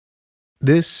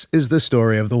This is the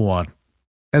story of the one.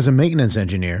 As a maintenance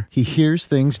engineer, he hears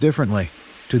things differently.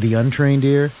 To the untrained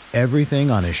ear,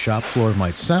 everything on his shop floor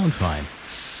might sound fine,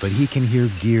 but he can hear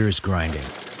gears grinding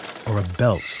or a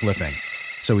belt slipping.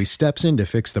 So he steps in to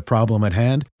fix the problem at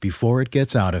hand before it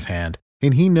gets out of hand.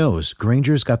 And he knows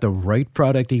Grainger's got the right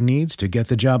product he needs to get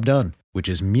the job done, which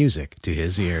is music to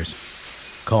his ears.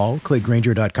 Call, click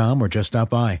Grainger.com, or just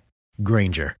stop by.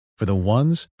 Grainger, for the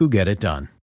ones who get it done.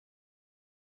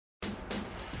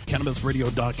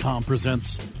 CannabisRadio.com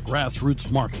presents Grassroots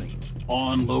Marketing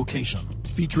on Location,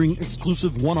 featuring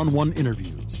exclusive one-on-one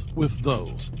interviews with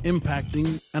those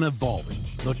impacting and evolving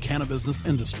the cannabis business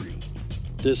industry.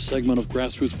 This segment of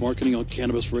Grassroots Marketing on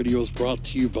Cannabis Radio is brought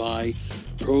to you by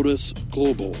Protis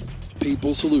Global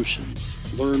People Solutions.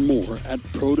 Learn more at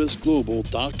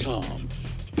protisglobal.com.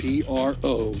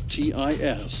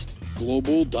 PROTIS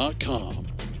global.com.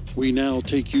 We now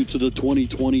take you to the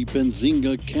 2020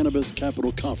 Benzinga Cannabis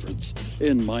Capital Conference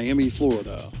in Miami,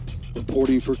 Florida.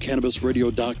 Reporting for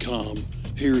CannabisRadio.com,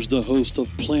 here's the host of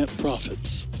Plant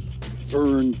Profits,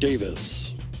 Vern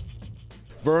Davis.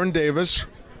 Vern Davis,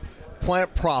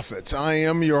 Plant Profits. I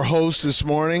am your host this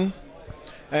morning,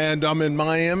 and I'm in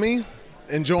Miami,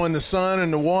 enjoying the sun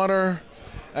and the water,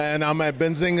 and I'm at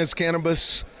Benzinga's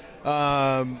Cannabis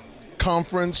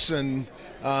Conference, and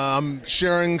I'm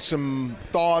sharing some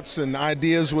thoughts and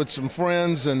ideas with some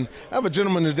friends, and I have a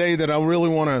gentleman today that I really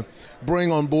want to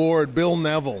bring on board, Bill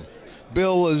Neville.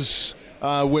 Bill is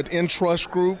with Entrust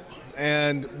Group,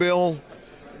 and Bill,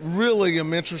 really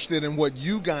am interested in what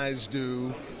you guys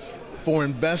do for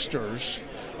investors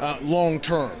long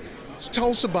term. So tell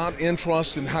us about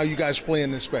Entrust and how you guys play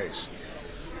in this space.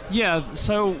 Yeah,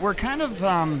 so we're kind of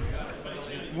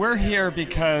we're here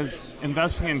because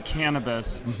investing in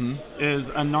cannabis is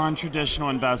a non-traditional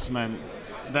investment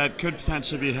that could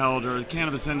potentially be held, or the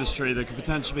cannabis industry that could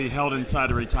potentially be held inside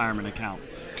a retirement account.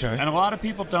 Okay. And a lot of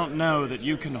people don't know that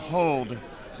you can hold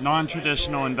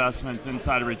non-traditional investments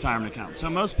inside a retirement account. So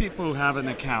most people who have an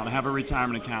account, have a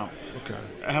retirement account,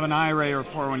 have an IRA or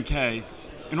 401k.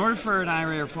 In order for an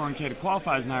IRA or 401k to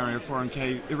qualify as an IRA or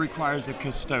 401k, it requires a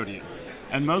custodian.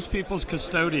 And most people's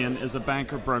custodian is a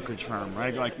bank or brokerage firm,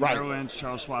 right? Like Merrill Lynch,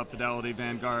 Charles Schwab, Fidelity,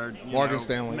 Vanguard, Morgan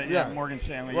Stanley. Morgan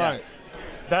Stanley. Right. Yeah.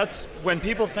 That's when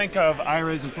people think of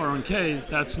IRAs and 401ks,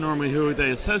 that's normally who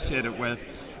they associate it with.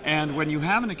 And when you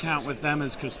have an account with them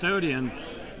as custodian,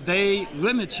 they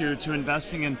limit you to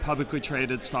investing in publicly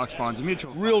traded stocks, bonds, and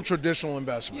mutual funds. Real traditional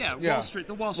investments. Yeah,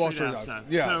 the Wall Street asset.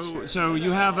 Yes. So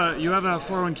you have a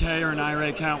 401k or an IRA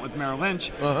account with Merrill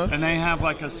Lynch, and they have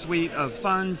like a suite of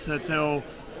funds that they'll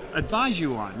advise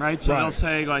you on, right? So they'll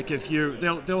say, like, if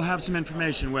they'll have some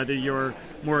information, whether you're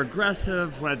more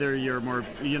aggressive, whether you're more,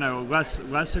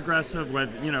 less aggressive,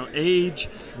 whether, age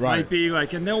might be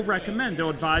like, and they'll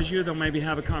advise you, they'll maybe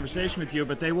have a conversation with you,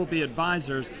 but they will be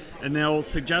advisors, and they'll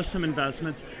suggest some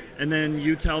investments, and then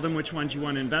you tell them which ones you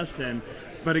want to invest in.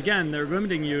 But again, they're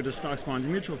limiting you to stocks, bonds,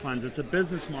 and mutual funds. It's a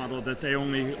business model that they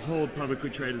only hold publicly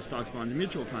traded stocks, bonds, and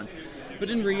mutual funds. But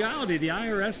in reality, the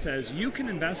IRS says you can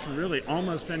invest in really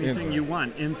almost anything you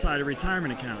want inside a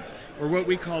retirement account, or what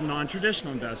we call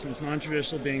non-traditional investments,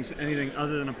 non-traditional being anything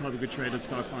other than a publicly traded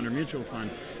stock, bond, or mutual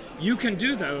fund. You can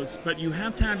do those, but you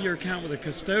have to have your account with a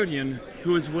custodian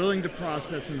who is willing to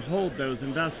process and hold those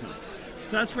investments.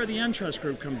 So that's where the Entrust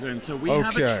Group comes in. So we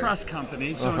have a trust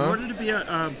company. So in order to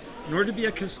be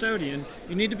a custodian,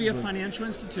 you need to be a financial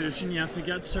institution. You have to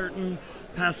get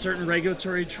pass certain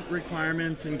regulatory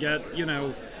requirements and get,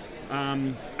 I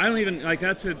don't even,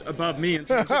 that's it above me in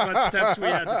terms of what steps we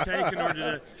had to take in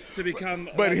order to become.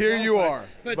 But here you are.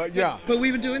 But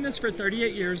we've been doing this for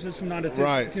 38 years. This is not a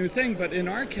new thing. But in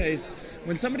our case,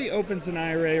 when somebody opens an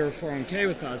IRA or 401k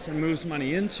with us and moves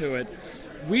money into it,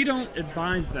 we don't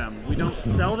advise them. We don't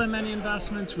sell them any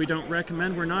investments. We don't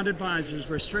recommend. We're not advisors.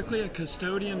 We're strictly a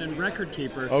custodian and record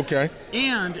keeper. Okay.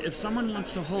 And if someone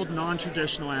wants to hold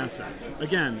non-traditional assets,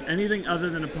 again, anything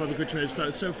other than a publicly traded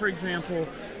stock. So, for example,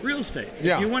 real estate.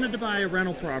 Yeah. If you wanted to buy a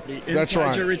rental property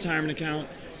inside your retirement account,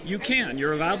 you can.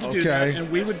 You're allowed to do that,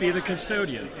 and we would be the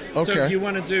custodian. So if you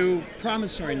want to do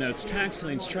promissory notes, tax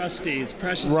liens, trustees,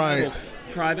 precious metals,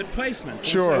 private placements.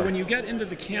 Sure. And so when you get into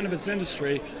the cannabis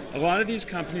industry, a lot of these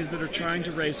companies that are trying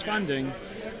to raise funding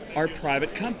are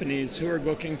private companies who are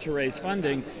looking to raise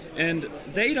funding, and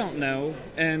they don't know,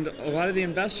 and a lot of the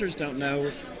investors don't know,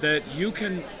 that you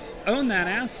can own that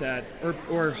asset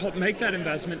or make that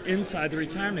investment inside the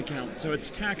retirement account. So it's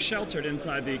tax sheltered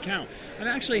inside the account. I've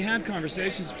actually had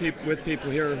conversations with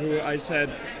people here who I said,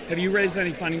 have you raised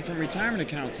any funding from retirement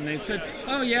accounts? And they said,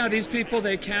 oh yeah, these people,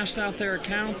 they cashed out their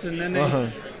account and then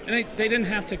they didn't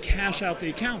have to cash out the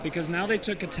account because now they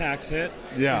took a tax hit.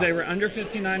 Yeah. They were under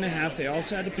 59.5. They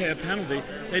also had to pay a penalty.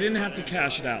 They didn't have to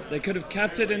cash it out. They could have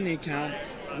kept it in the account,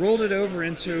 rolled it over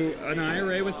into an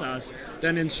IRA with us,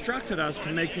 then instructed us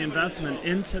to make the investment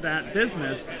into that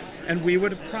business, and we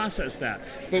would have processed that.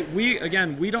 But we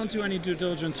don't do any due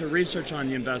diligence or research on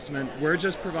the investment. We're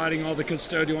just providing all the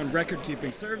custodial and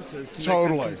record-keeping services to make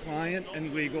them compliant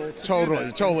and legal.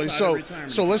 Totally.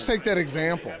 So let's take that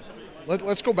example.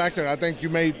 Let's go back to that. I think you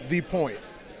made the point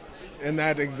in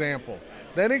that example.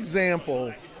 That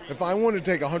example, if I want to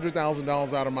take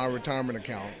 $100,000 out of my retirement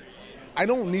account, I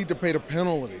don't need to pay the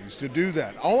penalties to do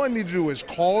that. All I need to do is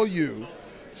call you,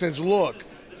 says, look,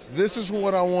 this is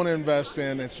what I want to invest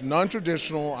in. It's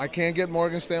non-traditional. I can't get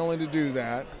Morgan Stanley to do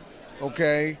that,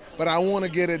 okay? But I want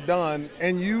to get it done.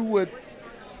 And you would,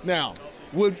 now,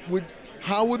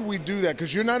 how would we do that?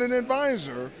 Because you're not an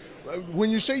advisor. When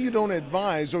you say you don't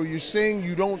advise, or you're saying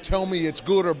you don't tell me it's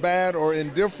good or bad or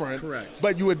indifferent, correct,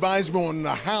 but you advise me on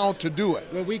the how to do it.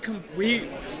 Well,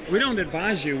 we don't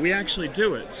advise you. We actually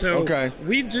do it. So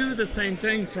we do the same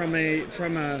thing from a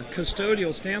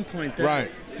custodial standpoint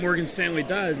that Morgan Stanley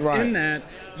does. In that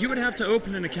you would have to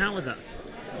open an account with us.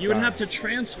 You would have to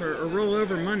transfer or roll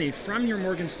over money from your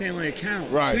Morgan Stanley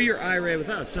account to your IRA with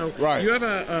us. So you have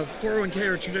a 401k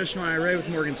or a traditional IRA with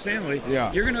Morgan Stanley.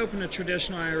 You're going to open a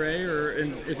traditional IRA, or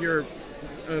if you're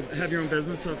have your own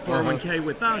business, a 401k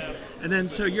with us, and then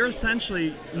so you're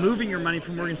essentially moving your money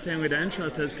from Morgan Stanley to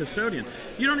Entrust as custodian.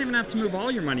 You don't even have to move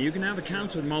all your money. You can have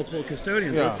accounts with multiple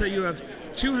custodians. Let's say you have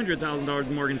 $200,000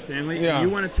 in Morgan Stanley, and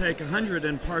you want to take $100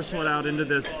 and parcel it out into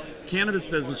this cannabis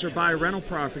business, or buy a rental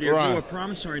property, or do a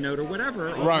promissory note, or whatever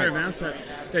alternative asset,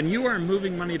 then you are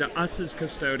moving money to us as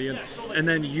custodian, and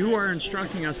then you are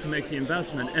instructing us to make the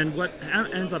investment. And what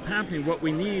ends up happening, what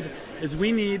we need is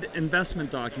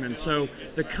investment documents. So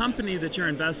the company that you're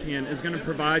investing in is going to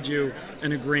provide you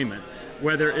an agreement,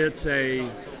 whether it's a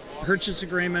purchase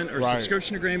agreement or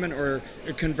subscription agreement or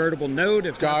a convertible note,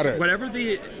 whatever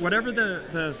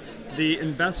the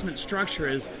investment structure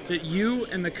is, that you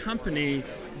and the company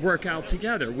work out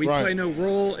together. We play no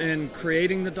role in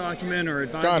creating the document or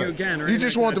advising you again. Or you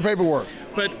just want the paperwork.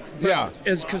 But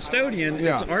as custodian,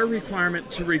 it's our requirement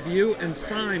to review and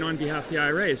sign on behalf of the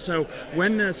IRA. So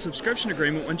when the subscription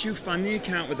agreement, once you fund the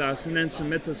account with us and then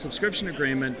submit the subscription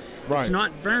agreement, it's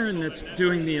not Vern that's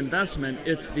doing the investment,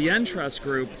 it's the Entrust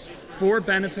Group for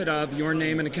benefit of your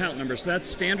name and account number. So that's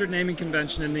standard naming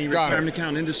convention in the retirement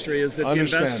account industry, is that the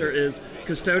investor is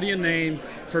custodian name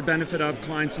for benefit of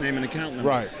client's name and account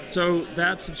number. So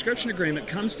that subscription agreement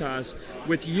comes to us.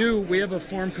 With you, we have a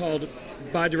form called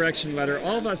bi-direction letter.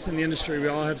 All of us in the industry, we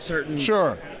all have certain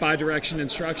bi-direction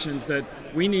instructions that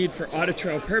we need for audit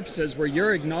trail purposes, where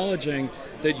you're acknowledging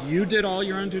that you did all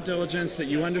your own due diligence, that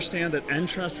you understand that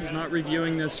Entrust is not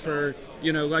reviewing this for,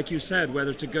 like you said,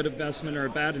 whether it's a good investment or a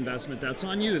bad investment. That's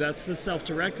on you. That's the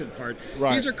self-directed part.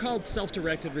 These are called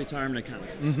self-directed retirement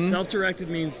accounts. Self-directed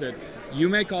means that you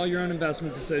make all your own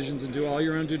investment decisions and do all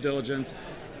your own due diligence,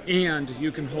 and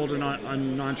you can hold a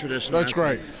non-traditional That's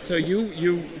asset. great. So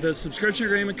the subscription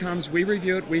agreement comes, we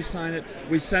review it, we sign it,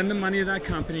 we send the money to that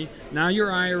company. Now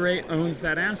your IRA owns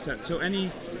that asset. So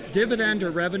any dividend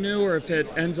or revenue, or if it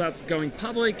ends up going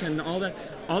public and all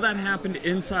that happened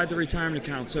inside the retirement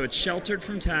account. So it's sheltered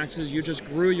from taxes. You just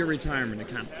grew your retirement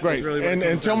account. Great. Really and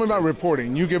tell me about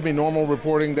reporting. You give me normal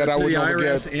reporting that I would normally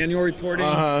get. The IRS annual reporting,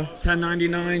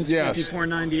 1099s,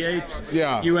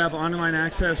 5498s. You have online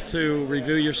access to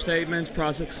review your statements,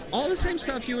 process all the same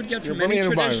stuff you would get from any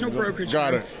traditional brokerage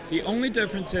firm. The only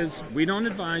difference is we don't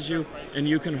advise you, and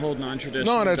you can hold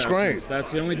non-traditional investments. Great.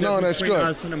 That's the only difference between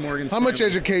us and a Morgan Stanley. How much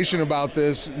education about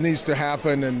this needs to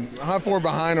happen, and how far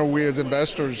behind are we as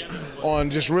investors on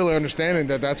just really understanding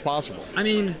that that's possible? I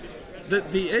mean,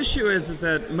 the issue is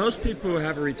that most people who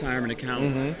have a retirement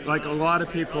account, like a lot of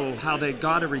people, how they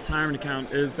got a retirement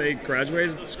account is they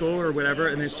graduated school or whatever,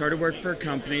 and they started working for a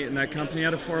company, and that company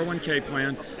had a 401k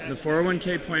plan. And the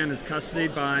 401k plan is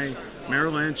custodied by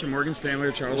Merrill Lynch or Morgan Stanley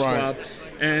or Charles Schwab.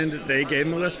 And they gave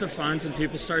them a list of funds, and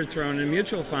people started throwing in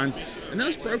mutual funds. And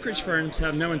those brokerage firms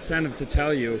have no incentive to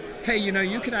tell you, hey,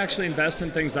 you could actually invest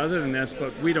in things other than this,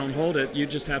 but we don't hold it. You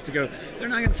just have to go. They're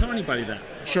not going to tell anybody that.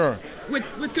 Sure.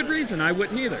 With good reason. I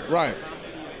wouldn't either. Right.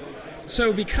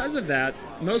 So because of that,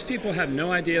 most people have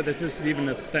no idea that this is even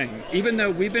a thing. Even though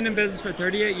we've been in business for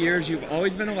 38 years, you've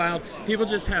always been allowed, people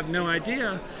just have no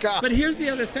idea. God. But here's the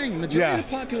other thing. Majority of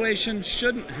the population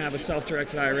shouldn't have a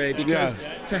self-directed IRA because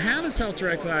to have a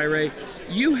self-directed IRA,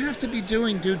 you have to be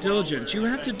doing due diligence. You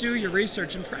have to do your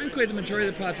research. And frankly, the majority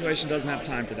of the population doesn't have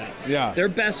time for that. Yeah. They're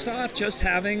best off just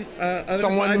having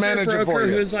someone manage it for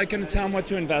you. Who's like going to tell them what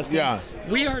to invest in.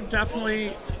 We are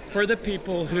definitely for the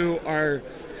people who are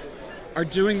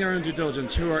doing their own due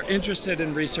diligence, who are interested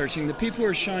in researching, the people who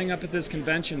are showing up at this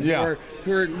convention,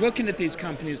 who are looking at these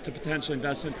companies to potentially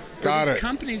invest in. For these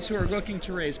companies who are looking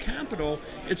to raise capital,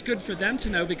 it's good for them to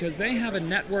know because they have a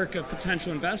network of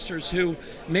potential investors who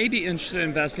may be interested in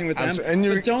investing with them,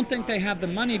 but don't think they have the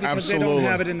money because they don't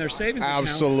have it in their savings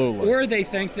account. Or they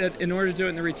think that in order to do it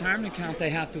in the retirement account,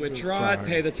 they have to withdraw it,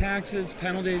 pay the taxes,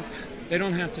 penalties. They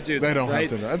don't have to do that. They don't have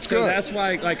to do that. That's good. So that's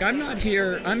why,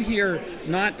 I'm here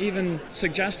not even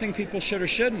suggesting people should or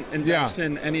shouldn't invest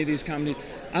in any of these companies.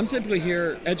 I'm simply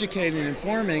here educating and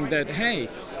informing that, hey,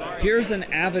 here's an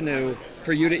avenue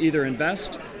for you to either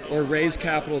invest or raise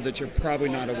capital that you're probably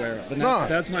not aware of. And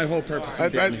that's my whole purpose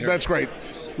of being here. That's great.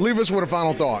 Leave us with a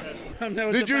final thought.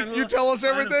 Did you tell us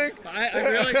everything? I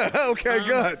really okay,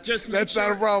 good. That's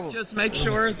not a problem. Just make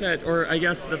sure that, or I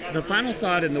guess the final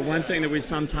thought, and the one thing that we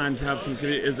sometimes have some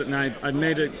is that, and I've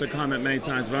made the comment many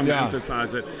times, but I'm going to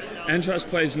emphasize it. Entrust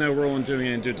plays no role in doing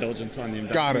any due diligence on the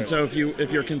investment. Got it. So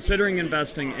if you're considering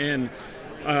investing in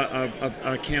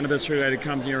a cannabis-related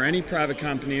company or any private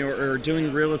company or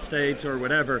doing real estate or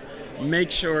whatever,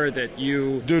 make sure that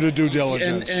you do the due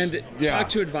diligence and talk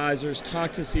to advisors,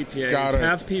 talk to CPAs,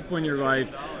 have people in your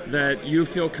life that you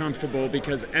feel comfortable,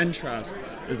 because Entrust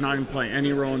is not going to play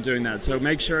any role in doing that. So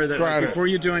make sure that before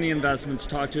you do any investments,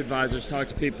 talk to advisors, talk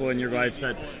to people in your life,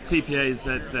 that CPAs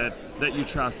that you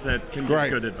trust, that can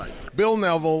give good advice. Bill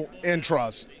Neville,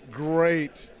 Entrust.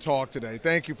 Great talk today.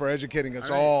 Thank you for educating us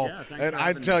all. And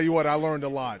I tell you what, I learned a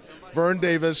lot. Vern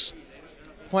Davis,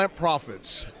 Plant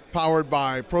Profits, powered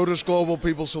by Produce Global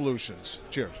People Solutions.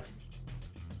 Cheers.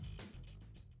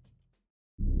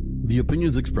 The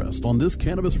opinions expressed on this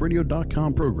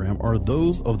CannabisRadio.com program are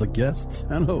those of the guests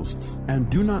and hosts and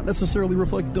do not necessarily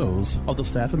reflect those of the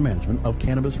staff and management of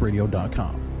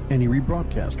CannabisRadio.com. Any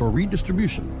rebroadcast or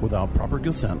redistribution without proper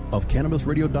consent of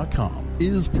CannabisRadio.com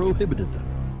is prohibited.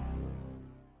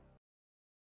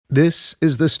 This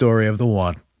is the story of the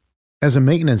one. As a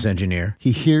maintenance engineer,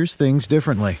 he hears things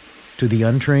differently. To the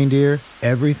untrained ear,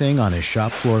 everything on his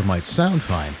shop floor might sound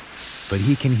fine, but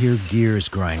he can hear gears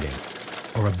grinding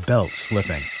or a belt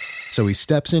slipping. So he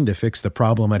steps in to fix the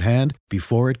problem at hand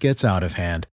before it gets out of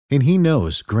hand. And he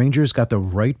knows Grainger's got the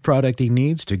right product he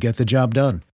needs to get the job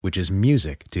done, which is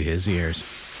music to his ears.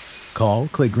 Call,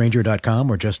 click Grainger.com,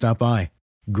 or just stop by.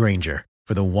 Grainger,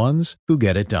 for the ones who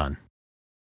get it done.